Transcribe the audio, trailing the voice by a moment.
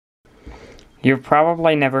You've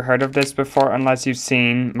probably never heard of this before unless you've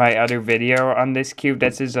seen my other video on this cube.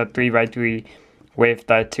 This is a 3x3 with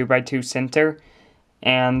the 2x2 center,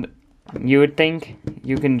 and you would think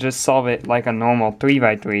you can just solve it like a normal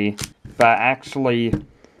 3x3, but actually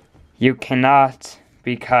you cannot,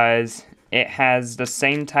 because it has the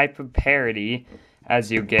same type of parity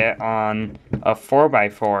as you get on a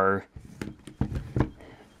 4x4,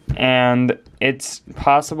 and it's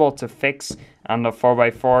possible to fix on the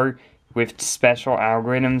 4x4 with special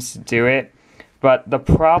algorithms to do it, but the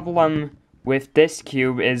problem with this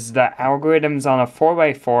cube is the algorithms on a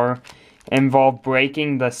 4x4 involve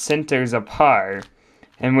breaking the centers apart,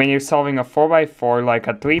 and when you're solving a 4x4 like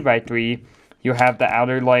a 3x3, you have the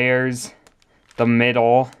outer layers, the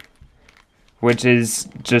middle, which is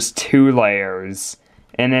just 2 layers,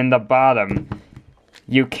 and then the bottom.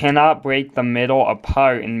 You cannot break the middle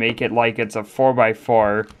apart and make it like it's a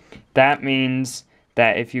 4x4. That means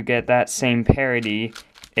that if you get that same parity,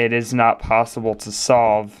 it is not possible to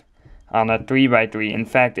solve on a 3x3. In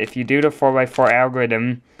fact, if you do the 4x4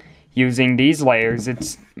 algorithm using these layers,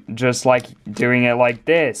 it's just like doing it like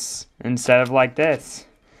this instead of like this.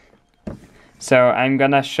 So I'm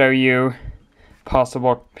gonna show you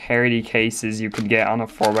possible parity cases you could get on a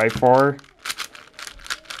 4x4.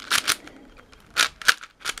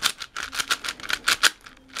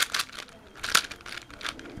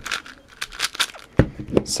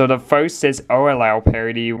 So the first is PLL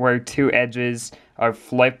parity, where 2 edges are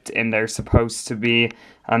flipped and they're supposed to be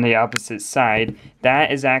on the opposite side.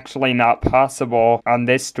 That is actually not possible on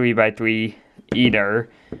this 3x3 either.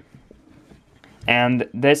 And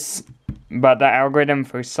but the algorithm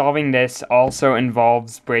for solving this also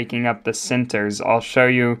involves breaking up the centers. I'll show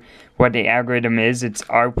you what the algorithm is. It's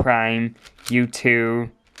R prime, U2,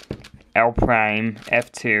 L prime,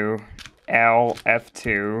 F2, L,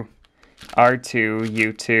 F2, R2,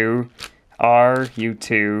 U2, R,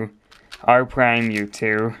 U2, R prime,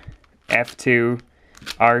 U2, F2,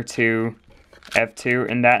 R2,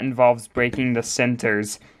 F2, and that involves breaking the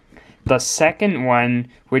centers. The second one,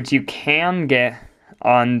 which you can get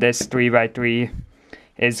on this 3x3,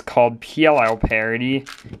 is called PLL parity.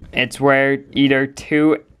 It's where either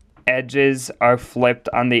 2 edges are flipped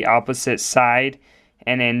on the opposite side,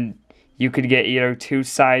 and then you could get either 2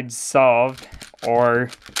 sides solved, or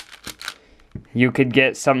you could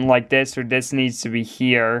get something like this, or this needs to be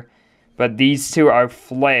here, but these 2 are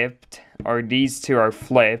flipped, or these 2 are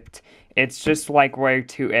flipped. It's just like where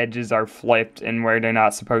 2 edges are flipped and where they're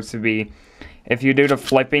not supposed to be. If you do the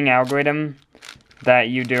flipping algorithm that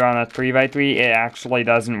you do on a 3x3, it actually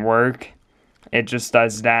doesn't work. It just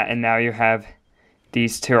does that, and now you have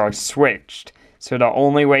these 2 are switched. So the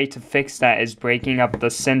only way to fix that is breaking up the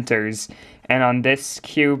centers, and on this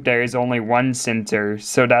cube there is only 1 center,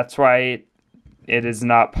 so that's why it is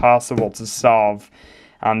not possible to solve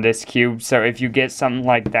on this cube. So if you get something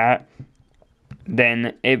like that,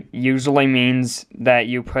 then it usually means that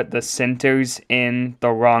you put the centers in the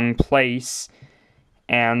wrong place,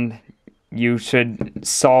 and you should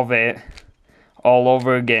solve it all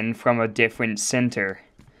over again from a different center.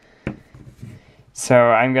 So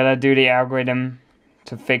I'm gonna do the algorithm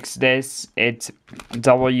to fix this. It's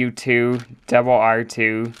W2, double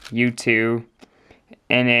R2, U2,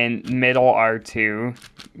 and then middle R2,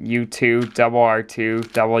 U2, double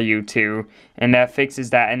R2, double U2, and that fixes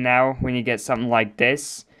that. And now when you get something like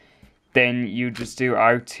this, then you just do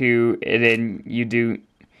R2, and then you do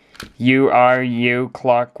U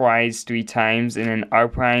clockwise 3 times, and then R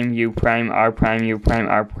prime, U prime, R prime, U prime,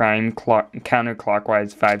 R prime,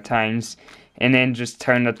 counterclockwise 5 times, and then just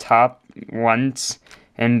turn the top once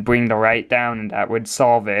and bring the right down, and that would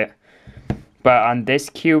solve it. But on this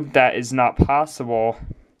cube, that is not possible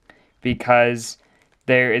because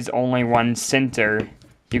there is only 1 center.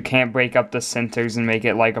 You can't break up the centers and make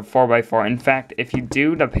it like a 4x4. In fact, if you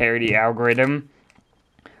do the parity algorithm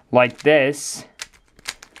like this,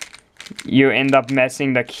 you end up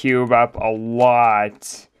messing the cube up a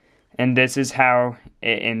lot. And this is how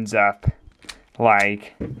it ends up.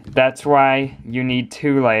 Like, that's why you need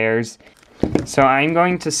 2 layers. So I'm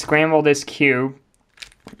going to scramble this cube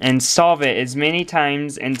and solve it as many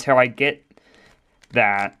times until I get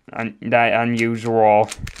that unusual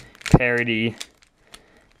parity.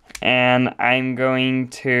 And I'm going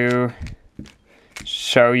to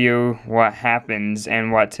show you what happens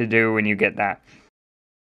and what to do when you get that.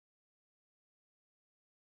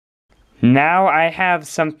 Now I have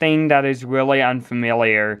something that is really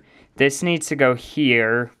unfamiliar. This needs to go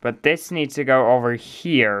here, but this needs to go over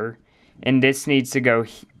here, and this needs to go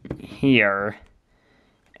here.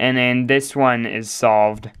 And then this one is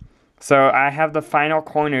solved. So I have the final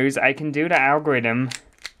corners. I can do the algorithm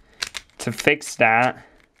to fix that.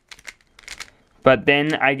 But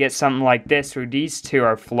then I get something like this where these two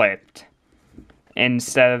are flipped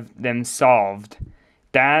instead of them solved.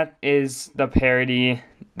 That is the parity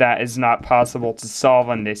that is not possible to solve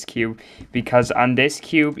on this cube, because on this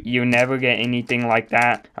cube you never get anything like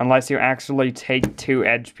that unless you actually take two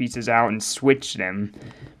edge pieces out and switch them.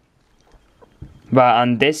 But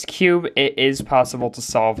on this cube it is possible to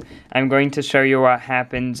solve. I'm going to show you what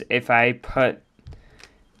happens if I put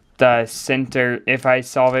the center, if I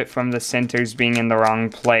solve it from the centers being in the wrong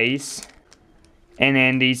place. And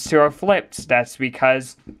then these two are flipped. That's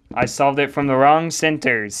because I solved it from the wrong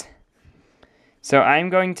centers. So I'm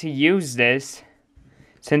going to use this,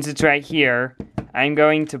 since it's right here, I'm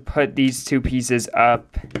going to put these two pieces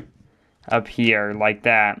up here, like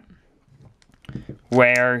that,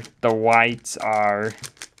 where the whites are.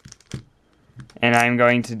 And I'm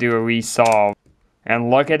going to do a resolve.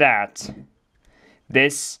 And look at that.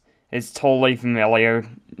 This is totally familiar.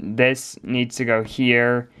 This needs to go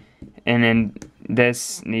here, and then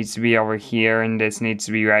this needs to be over here, and this needs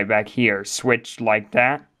to be right back here. Switched like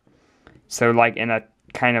that. So like in a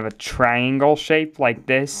kind of a triangle shape like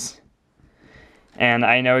this. And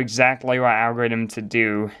I know exactly what algorithm to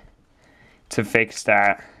do to fix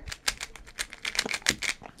that.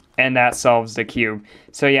 And that solves the cube.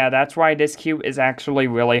 So yeah, that's why this cube is actually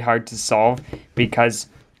really hard to solve, because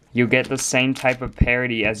you get the same type of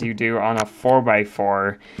parity as you do on a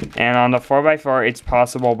 4x4. And on the 4x4 it's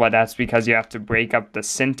possible, but that's because you have to break up the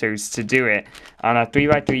centers to do it. On a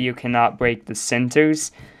 3x3 you cannot break the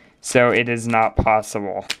centers, so it is not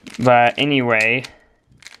possible. But anyway,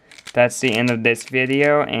 that's the end of this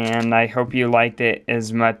video, and I hope you liked it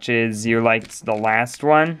as much as you liked the last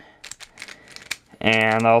one.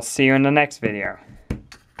 And I'll see you in the next video.